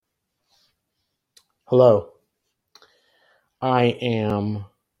Hello, I am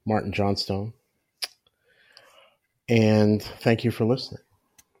Martin Johnstone, and thank you for listening.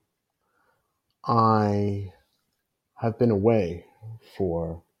 I have been away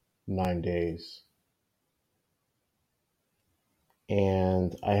for 9 days,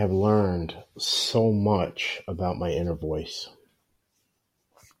 and I have learned so much about my inner voice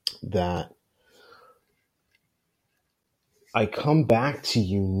that I come back to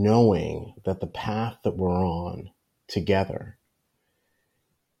you knowing that the path that we're on together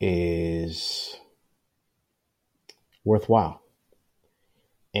is worthwhile.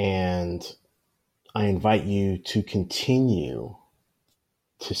 And I invite you to continue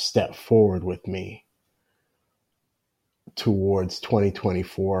to step forward with me towards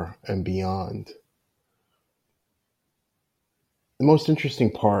 2024 and beyond. The most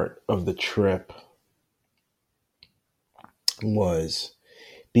interesting part of the trip was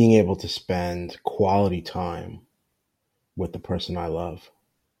being able to spend quality time with the person I love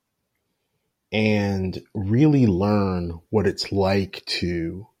and really learn what it's like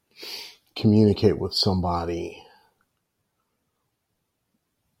to communicate with somebody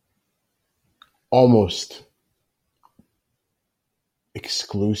almost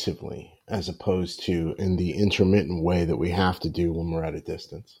exclusively, as opposed to in the intermittent way that we have to do when we're at a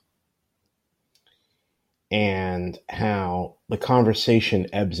distance. And how the conversation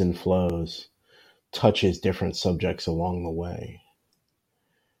ebbs and flows, touches different subjects along the way.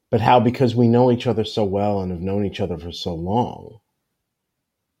 But how, because we know each other so well and have known each other for so long,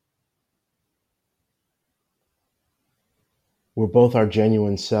 we're both our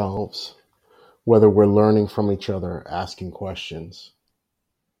genuine selves, whether we're learning from each other, asking questions,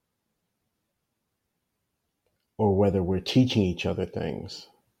 or whether we're teaching each other things,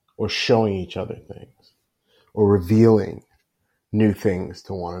 or showing each other things, or revealing new things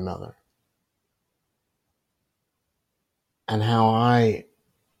to one another. And how I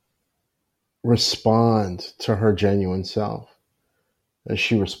respond to her genuine self as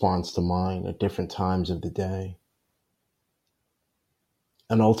she responds to mine at different times of the day.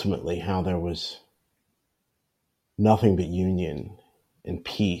 And ultimately how there was nothing but union and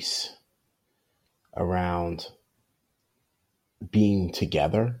peace around being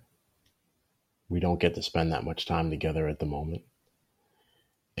together. We don't get to spend that much time together at the moment.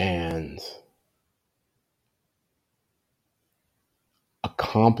 And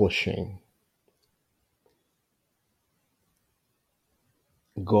accomplishing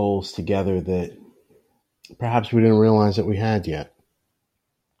goals together that perhaps we didn't realize that we had yet.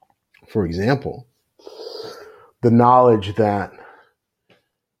 For example, the knowledge that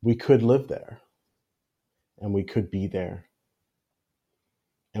we could live there and we could be there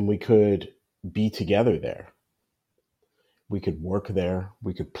and we could be together there. We could work there,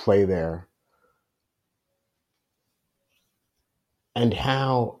 we could play there, and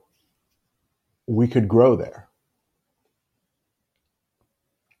how we could grow there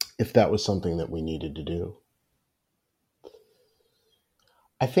if that was something that we needed to do.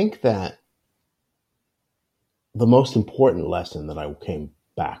 I think that the most important lesson that I came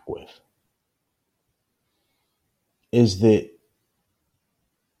back with is that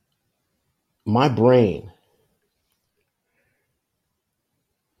my brain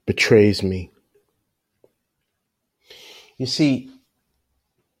betrays me. You see,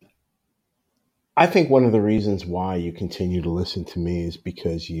 I think one of the reasons why you continue to listen to me is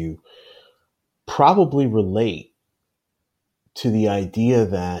because you probably relate to the idea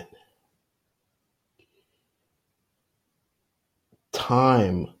that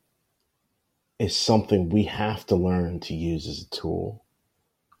time is something we have to learn to use as a tool.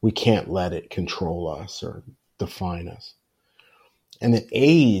 We can't let it control us or define us. And that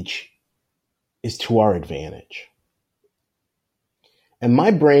age is to our advantage. And my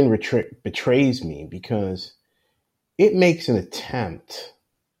brain betrays me because it makes an attempt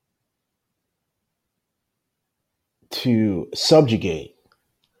to subjugate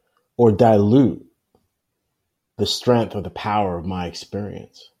or dilute the strength or the power of my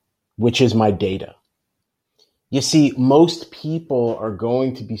experience, which is my data. You see, most people are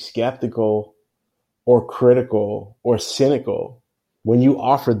going to be skeptical or critical or cynical when you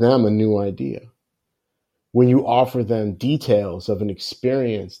offer them a new idea, when you offer them details of an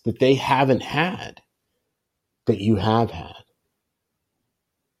experience that they haven't had, that you have had.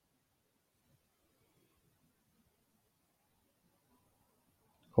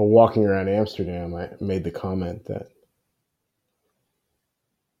 While walking around Amsterdam, I made the comment that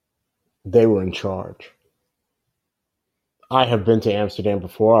they were in charge. I have been to Amsterdam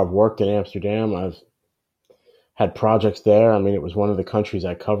before. I've worked in Amsterdam. I've Had projects there. I mean, it was one of the countries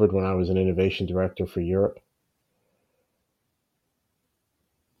I covered when I was an innovation director for Europe.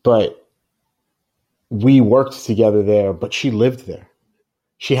 But we worked together there, but she lived there.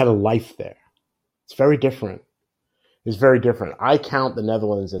 She had a life there. It's very different. It's very different. I count the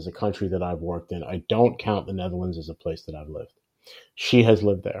Netherlands as a country that I've worked in. I don't count the Netherlands as a place that I've lived. She has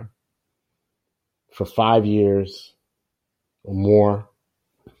lived there for 5 years or more,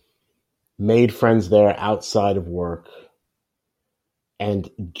 made friends there outside of work, and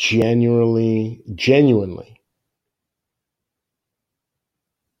genuinely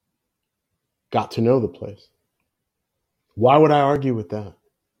got to know the place. Why would I argue with that?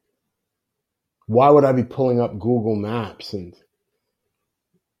 Why would I be pulling up Google Maps and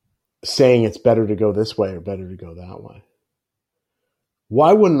saying it's better to go this way or better to go that way?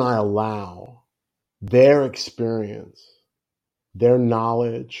 Why wouldn't I allow their experience, their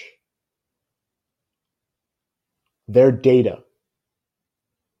knowledge, their data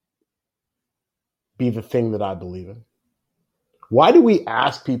be the thing that I believe in? Why do we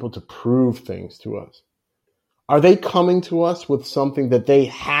ask people to prove things to us? Are they coming to us with something that they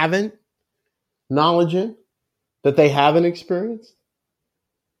haven't knowledge in, that they haven't experienced?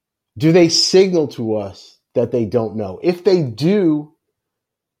 Do they signal to us that they don't know? If they do,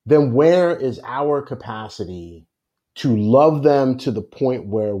 then where is our capacity to love them to the point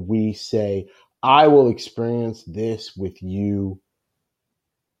where we say, I will experience this with you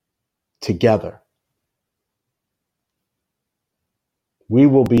together. We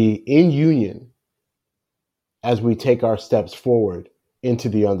will be in union as we take our steps forward into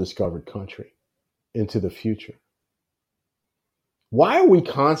the undiscovered country, into the future. Why are we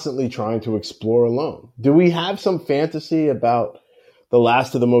constantly trying to explore alone? Do we have some fantasy about the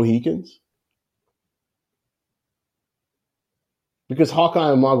last of the Mohicans? Because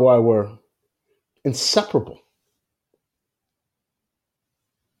Hawkeye and Mogwai were inseparable.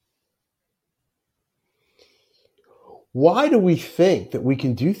 Why do we think that we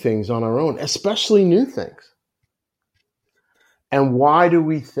can do things on our own, especially new things? And why do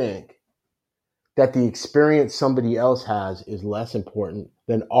we think that the experience somebody else has is less important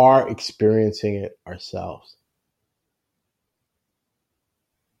than our experiencing it ourselves?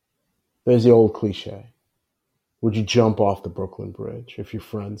 There's the old cliche. Would you jump off the Brooklyn Bridge if your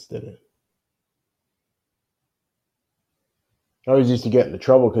friends did it? I always used to get into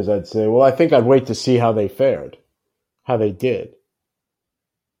trouble because I'd say, well, I think I'd wait to see how they fared, how they did.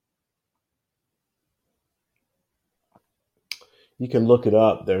 You can look it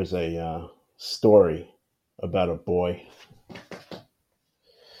up. There's a story about a boy.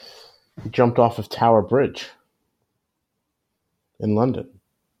 He jumped off of Tower Bridge in London.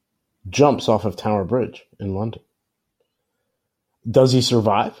 Jumps off of Tower Bridge in London. Does he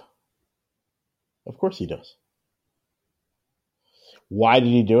survive? Of course he does. Why did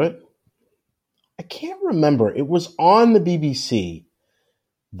he do it? I can't remember. It was on the BBC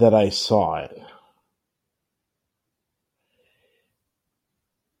that I saw it.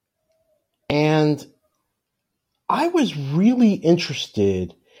 And I was really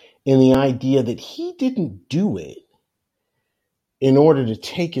interested in the idea that he didn't do it in order to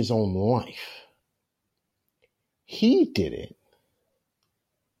take his own life. He did it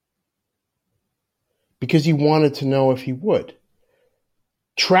because he wanted to know if he would.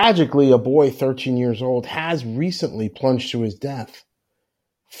 Tragically, a boy 13 years old has recently plunged to his death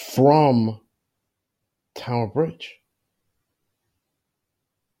from Tower Bridge.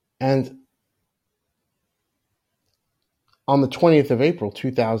 And on the 20th of April,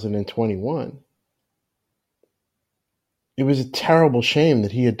 2021, it was a terrible shame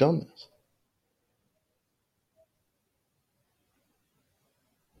that he had done this.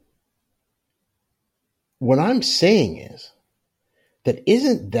 What I'm saying is that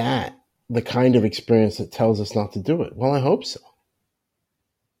isn't that the kind of experience that tells us not to do it? Well, I hope so.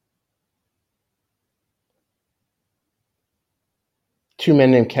 Two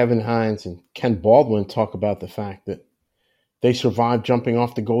men named Kevin Hines and Ken Baldwin talk about the fact that they survived jumping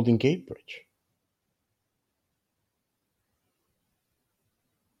off the Golden Gate Bridge.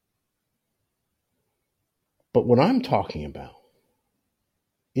 But what I'm talking about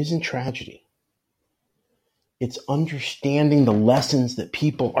isn't tragedy. It's understanding the lessons that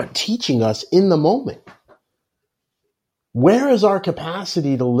people are teaching us in the moment. Where is our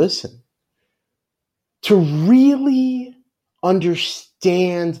capacity to listen? To really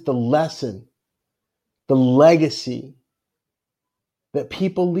understand the lesson, the legacy that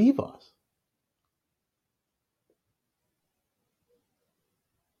people leave us.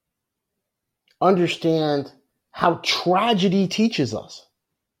 Understand how tragedy teaches us.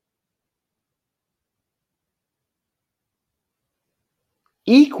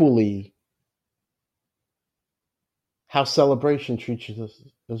 Equally, how celebration teaches us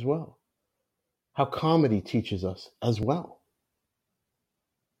as well, how comedy teaches us as well.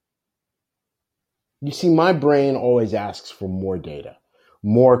 You see, my brain always asks for more data,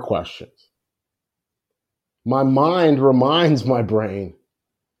 more questions. My mind reminds my brain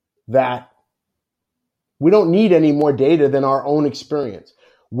that we don't need any more data than our own experience.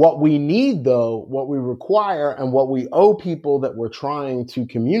 What we need, though, what we require, and what we owe people that we're trying to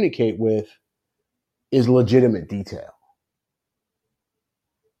communicate with is legitimate detail.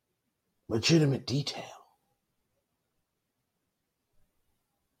 Legitimate detail.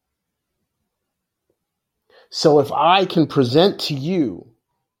 So if I can present to you,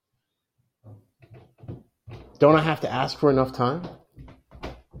 don't I have to ask for enough time?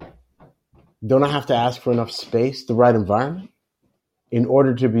 Don't I have to ask for enough space, the right environment, in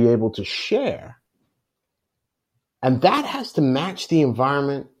order to be able to share? And that has to match the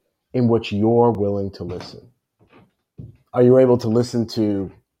environment in which you're willing to listen. Are you able to listen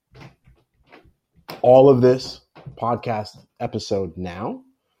to all of this podcast episode now?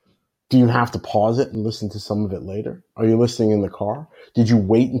 Do you have to pause it and listen to some of it later? Are you listening in the car? Did you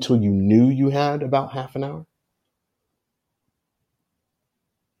wait until you knew you had about half an hour?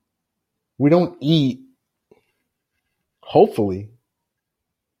 We don't eat, hopefully,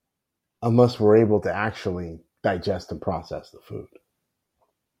 unless we're able to actually digest and process the food.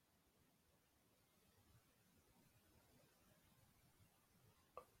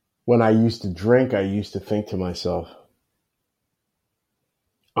 When I used to drink, I used to think to myself,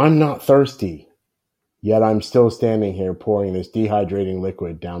 I'm not thirsty, yet I'm still standing here pouring this dehydrating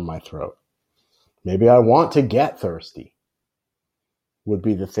liquid down my throat. Maybe I want to get thirsty, would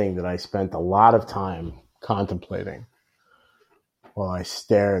be the thing that I spent a lot of time contemplating while I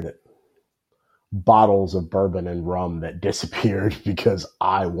stared at bottles of bourbon and rum that disappeared because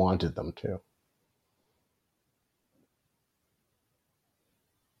I wanted them to.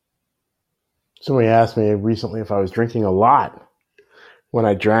 Somebody asked me recently if I was drinking a lot when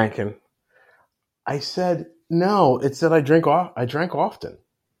I drank, and I said, no, it's that I drank often.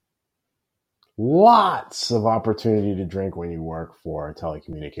 Lots of opportunity to drink when you work for a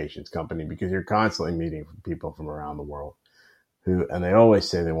telecommunications company because you're constantly meeting people from around the world and they always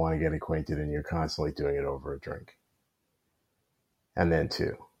say they want to get acquainted, and you're constantly doing it over a drink. And then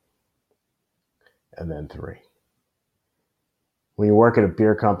 2. And then 3. When you work at a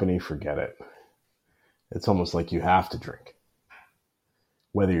beer company, forget it. It's almost like you have to drink.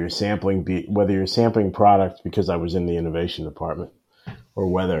 Whether you're sampling products, because I was in the innovation department, or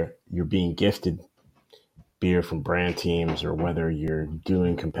whether you're being gifted beer from brand teams, or whether you're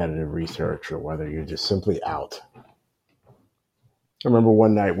doing competitive research, or whether you're just simply out. I remember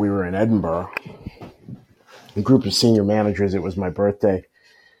one night we were in Edinburgh, a group of senior managers. It was my birthday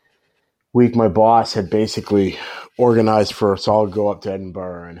week. My boss had basically organized for us all to go up to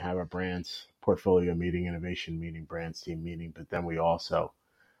Edinburgh and have a brands portfolio meeting, innovation meeting, brands team meeting. But then we also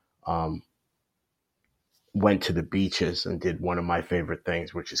went to the beaches and did one of my favorite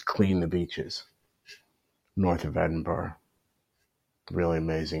things, which is clean the beaches north of Edinburgh. Really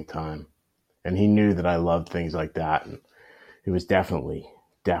amazing time. And he knew that I loved things like that. And it was definitely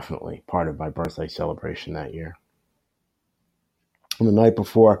part of my birthday celebration that year. And the night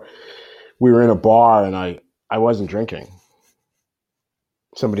before, we were in a bar, and I wasn't drinking.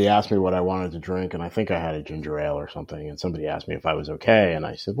 Somebody asked me what I wanted to drink, and I think I had a ginger ale or something. And somebody asked me if I was okay. And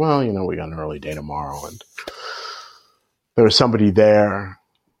I said, well, we got an early day tomorrow. And there was somebody there.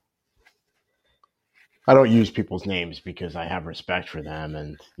 I don't use people's names because I have respect for them.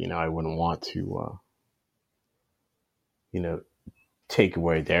 And, I wouldn't want to, take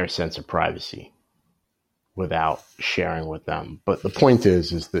away their sense of privacy without sharing with them. But the point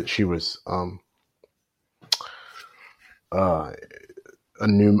is that she was a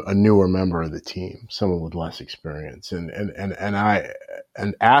newer member of the team, someone with less experience,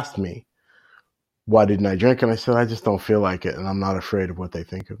 and asked me why didn't I drink, and I said I just don't feel like it, and I'm not afraid of what they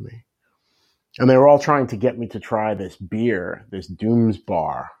think of me. And they were all trying to get me to try this beer, this Dooms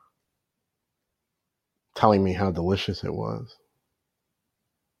Bar, telling me how delicious it was.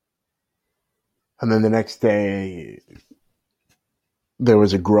 And then the next day, there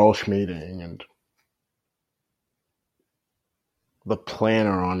was a Grolsch meeting, and the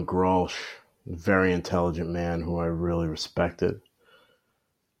planner on Grolsch, a very intelligent man who I really respected,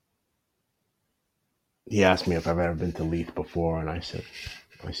 he asked me if I've ever been to Leith before, and I said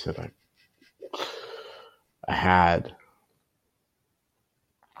I had.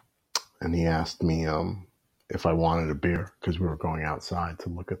 And he asked me if I wanted a beer because we were going outside to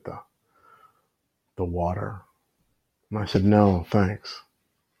look at the water. And I said, no, thanks.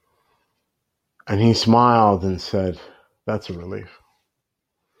 And he smiled and said, "That's a relief."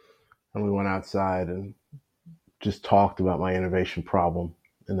 And we went outside and just talked about my innovation problem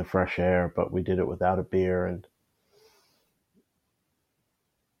in the fresh air, but we did it without a beer. And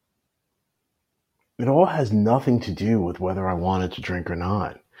it all has nothing to do with whether I wanted to drink or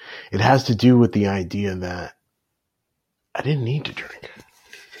not. It has to do with the idea that I didn't need to drink.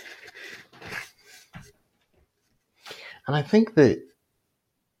 And I think that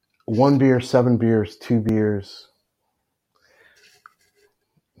 1 beer, 7 beers, 2 beers,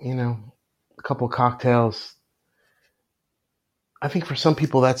 a couple of cocktails, I think for some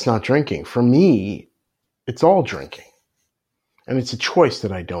people that's not drinking. For me, it's all drinking. And it's a choice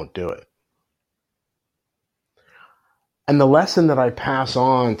that I don't do it. And the lesson that I pass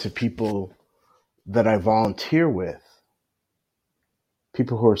on to people that I volunteer with,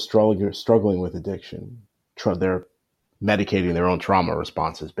 people who are struggling with addiction, they're medicating their own trauma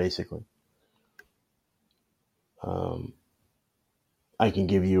responses, basically. I can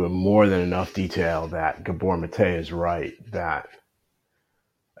give you more than enough detail that Gabor Mate is right, that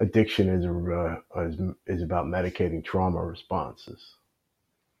addiction is about medicating trauma responses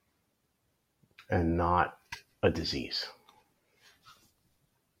and not a disease.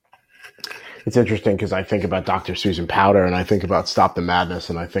 It's interesting because I think about Dr. Susan Powder and I think about Stop the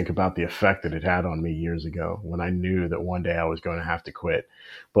Madness and I think about the effect that it had on me years ago when I knew that one day I was going to have to quit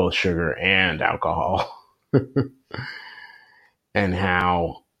both sugar and alcohol. And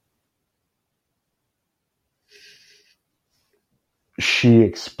how she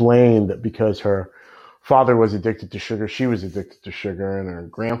explained that because her father was addicted to sugar, she was addicted to sugar, and her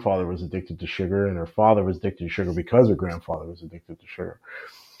grandfather was addicted to sugar, and her father was addicted to sugar because her grandfather was addicted to sugar.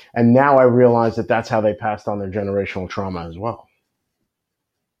 And now I realize that that's how they passed on their generational trauma as well.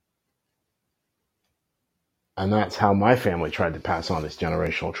 And that's how my family tried to pass on this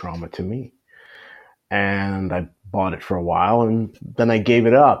generational trauma to me. And I bought it for a while and then I gave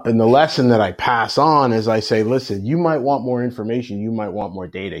it up. And the lesson that I pass on is I say, listen, you might want more information. You might want more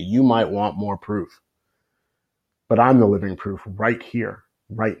data. You might want more proof. But I'm the living proof right here,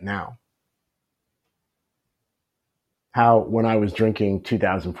 right now. How when I was drinking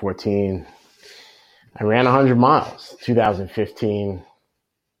 2014, I ran 100 miles. 2015,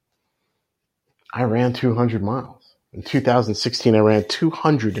 I ran 200 miles. In 2016, I ran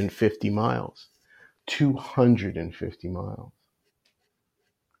 250 miles. 250 miles.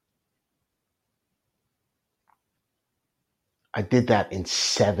 I did that in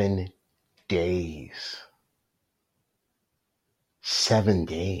 7 days. 7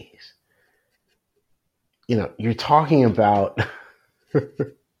 days. You're talking about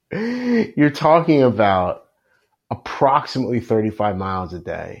approximately 35 miles a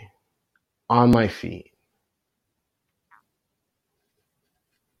day on my feet.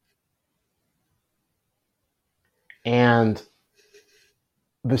 And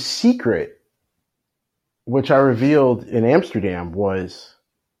the secret, which I revealed in Amsterdam, was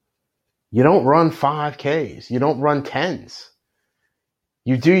you don't run 5Ks. You don't run 10s.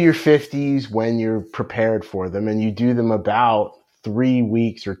 You do your 50s when you're prepared for them, and you do them about 3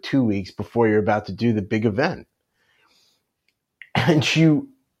 weeks or 2 weeks before you're about to do the big event. And you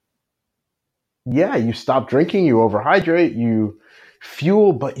stop drinking, you overhydrate, you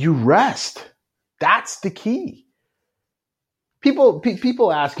fuel, but you rest. That's the key.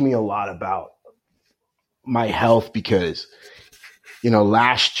 People ask me a lot about my health because,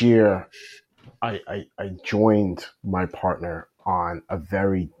 last year I joined my partner on a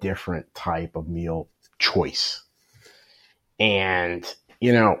very different type of meal choice. And,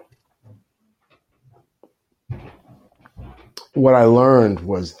 what I learned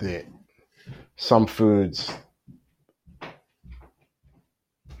was that some foods,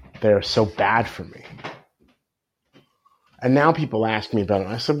 they're so bad for me. And now people ask me about it.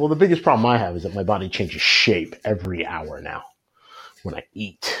 And I said, well, the biggest problem I have is that my body changes shape every hour now. When I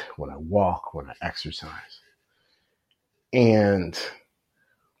eat, when I walk, when I exercise. And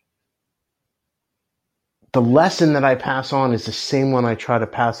the lesson that I pass on is the same one I try to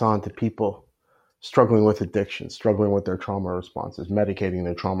pass on to people struggling with addiction, struggling with their trauma responses, medicating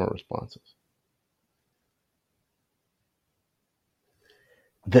their trauma responses.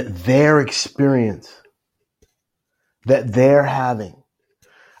 That their experience that they're having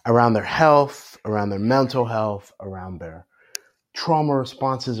around their health, around their mental health, around their trauma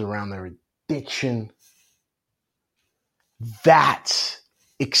responses, around their addiction, that's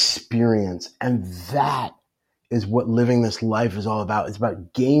experience. And that is what living this life is all about. It's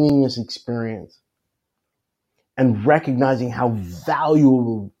about gaining this experience and recognizing how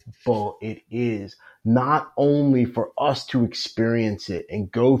valuable it is, not only for us to experience it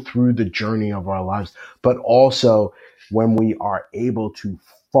and go through the journey of our lives, but also when we are able to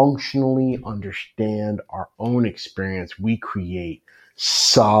functionally understand our own experience, we create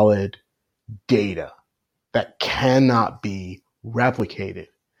solid data that cannot be replicated.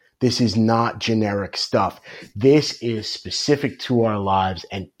 This is not generic stuff. This is specific to our lives,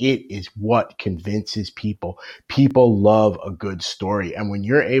 and it is what convinces people. People love a good story. And when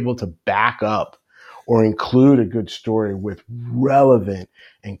you're able to back up or include a good story with relevant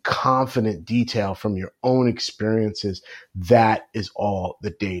and confident detail from your own experiences, that is all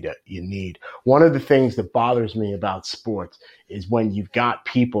the data you need. One of the things that bothers me about sports is when you've got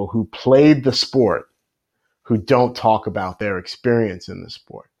people who played the sport who don't talk about their experience in the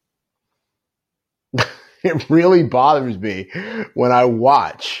sport. It really bothers me when I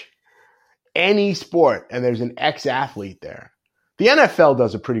watch any sport and there's an ex-athlete there. The NFL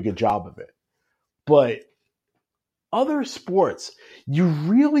does a pretty good job of it. But other sports, you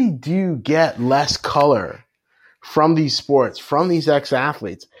really do get less color from these sports, from these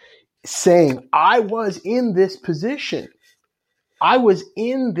ex-athletes, saying, I was in this position. I was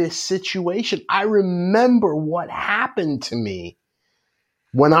in this situation. I remember what happened to me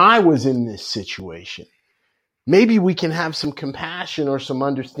when I was in this situation. Maybe we can have some compassion or some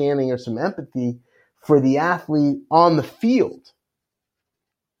understanding or some empathy for the athlete on the field.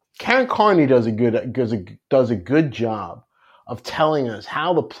 Karen Carney does a good job of telling us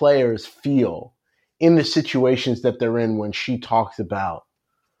how the players feel in the situations that they're in when she talks about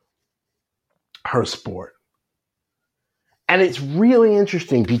her sport. And it's really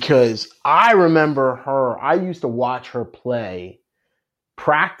interesting because I remember I used to watch her play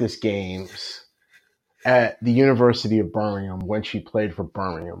practice games at the University of Birmingham when she played for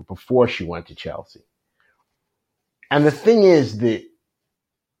Birmingham before she went to Chelsea. And the thing is that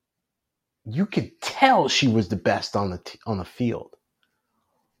you could tell she was the best on the field.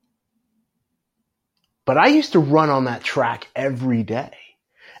 But I used to run on that track every day.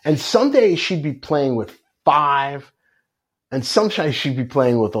 And some days she'd be playing with 5, and sometimes she'd be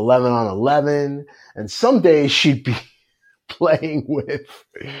playing with 11 on 11, and some days she'd be playing with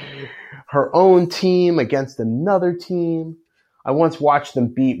her own team against another team. I once watched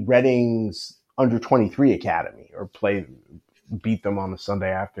them beat Reading's under 23 academy or beat them on a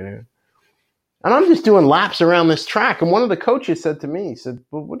Sunday afternoon. And I'm just doing laps around this track. And one of the coaches said to me, he said,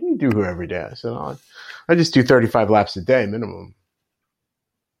 well, what do you do here every day? I said, oh, I just do 35 laps a day minimum.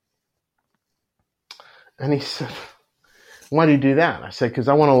 And he said, why do you do that? I said, because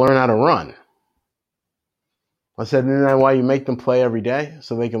I want to learn how to run. I said, isn't that why you make them play every day?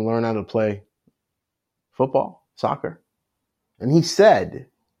 So they can learn how to play football, soccer? And he said,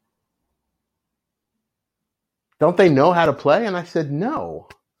 don't they know how to play? And I said, no.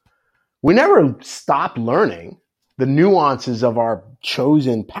 We never stop learning the nuances of our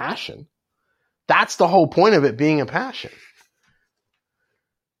chosen passion. That's the whole point of it being a passion.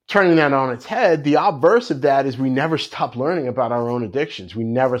 Turning that on its head, the obverse of that is we never stop learning about our own addictions. We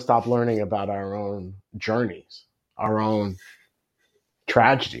never stop learning about our own journeys, our own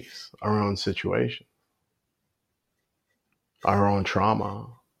tragedies, our own situations, our own trauma.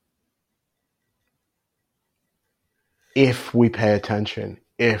 If we pay attention,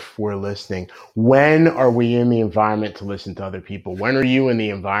 if we're listening. When are we in the environment to listen to other people? When are you in the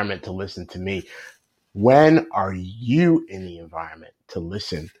environment to listen to me? When are you in the environment to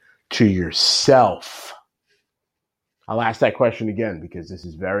listen to yourself? I'll ask that question again because this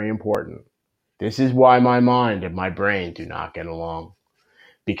is very important. This is why my mind and my brain do not get along.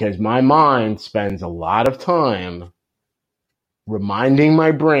 Because my mind spends a lot of time reminding my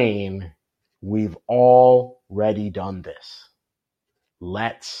brain, we've already done this.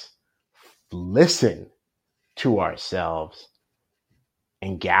 Let's listen to ourselves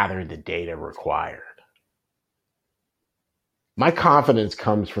and gather the data required. My confidence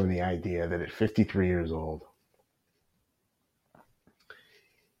comes from the idea that at 53 years old,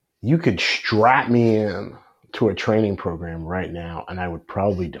 you could strap me in to a training program right now and I would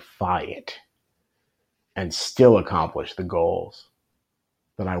probably defy it and still accomplish the goals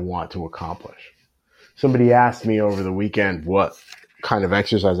that I want to accomplish. Somebody asked me over the weekend what kind of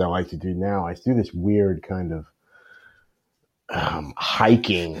exercise I like to do now. I do this weird kind of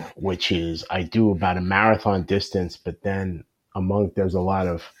hiking, which is I do about a marathon distance, but then there's a lot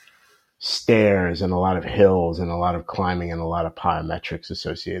of stairs and a lot of hills and a lot of climbing and a lot of plyometrics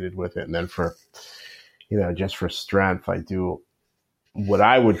associated with it. And then just for strength, I do what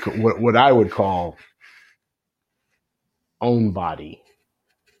I would call own body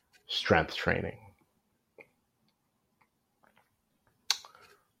strength training.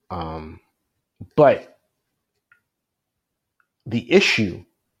 But the issue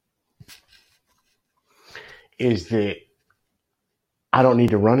is that I don't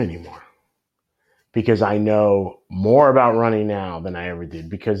need to run anymore because I know more about running now than I ever did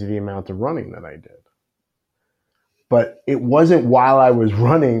because of the amount of running that I did. But it wasn't while I was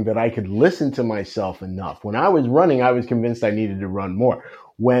running that I could listen to myself enough. When I was running, I was convinced I needed to run more.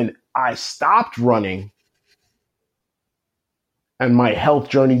 When I stopped running and my health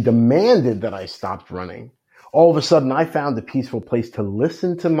journey demanded that I stopped running, all of a sudden I found a peaceful place to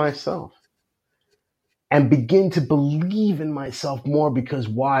listen to myself and begin to believe in myself more because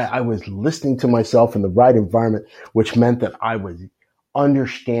why? I was listening to myself in the right environment, which meant that I was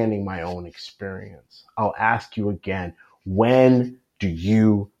understanding my own experience. I'll ask you again, when do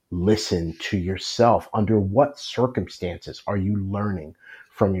you listen to yourself? Under what circumstances are you learning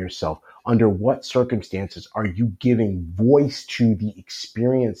from yourself? Under what circumstances are you giving voice to the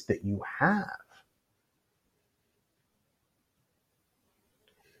experience that you have?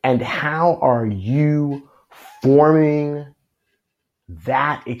 And how are you forming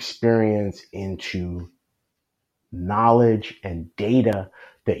that experience into knowledge and data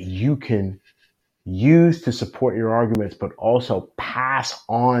that you can use to support your arguments, but also pass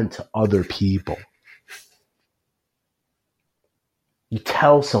on to other people? You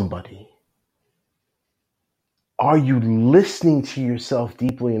tell somebody. Are you listening to yourself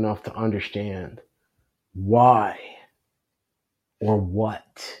deeply enough to understand why or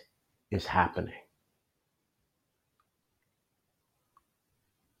what is happening?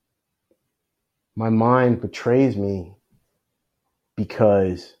 My mind betrays me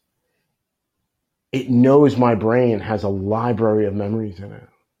because it knows my brain has a library of memories in it.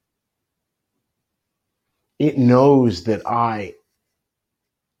 It knows that I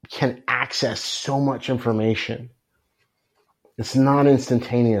can access so much information. It's not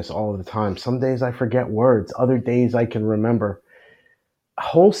instantaneous all the time. Some days I forget words. Other days I can remember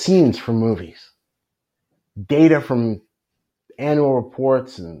whole scenes from movies, data from annual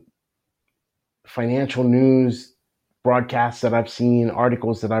reports and financial news broadcasts that I've seen,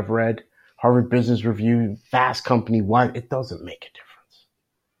 articles that I've read, Harvard Business Review, Fast Company, why it doesn't make a difference.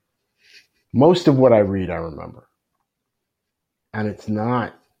 Most of what I read, I remember. And it's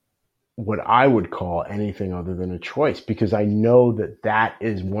not what I would call anything other than a choice because I know that that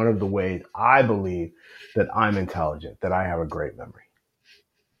is one of the ways I believe that I'm intelligent, that I have a great memory.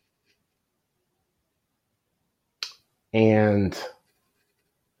 And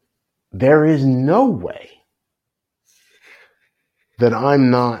there is no way that I'm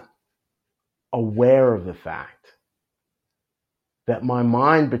not aware of the fact that my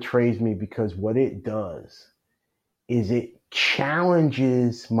mind betrays me because what it does is it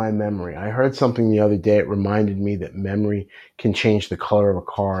challenges my memory. I heard something the other day. It reminded me that memory can change the color of a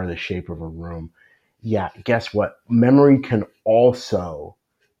car or the shape of a room. Yeah, guess what? Memory can also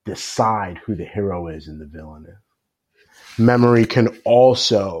decide who the hero is and the villain is. Memory can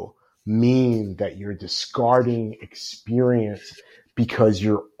also mean that you're discarding experience because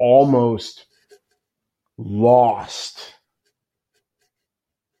you're almost lost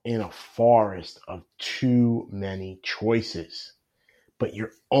in a forest of too many choices, but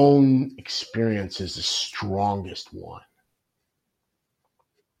your own experience is the strongest one.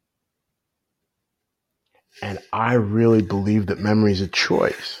 And I really believe that memory is a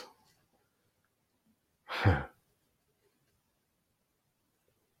choice.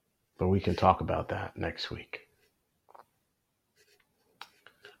 But we can talk about that next week.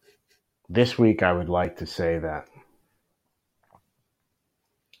 This week, I would like to say that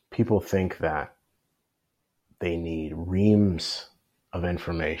people think that they need reams of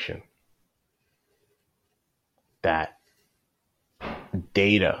information, that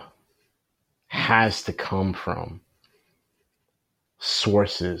data has to come from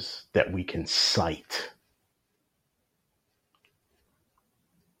sources that we can cite.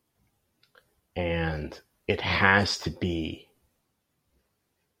 And it has to be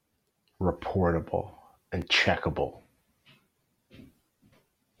reportable and checkable.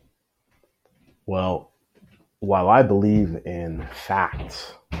 Well, while I believe in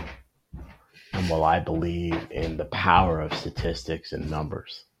facts, and while I believe in the power of statistics and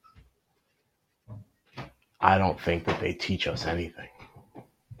numbers, I don't think that they teach us anything.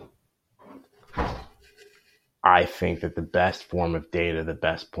 I think that the best form of data, the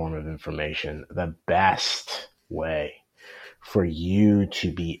best form of information, the best way for you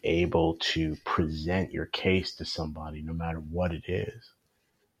to be able to present your case to somebody, no matter what it is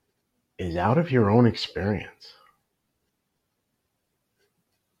out of your own experience.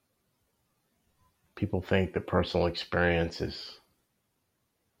 People think that personal experience is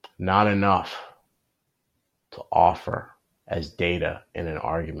not enough to offer as data in an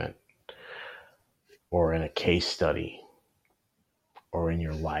argument or in a case study or in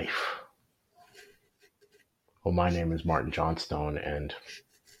your life. Well, my name is Martin Johnstone, and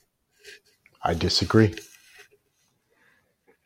I disagree.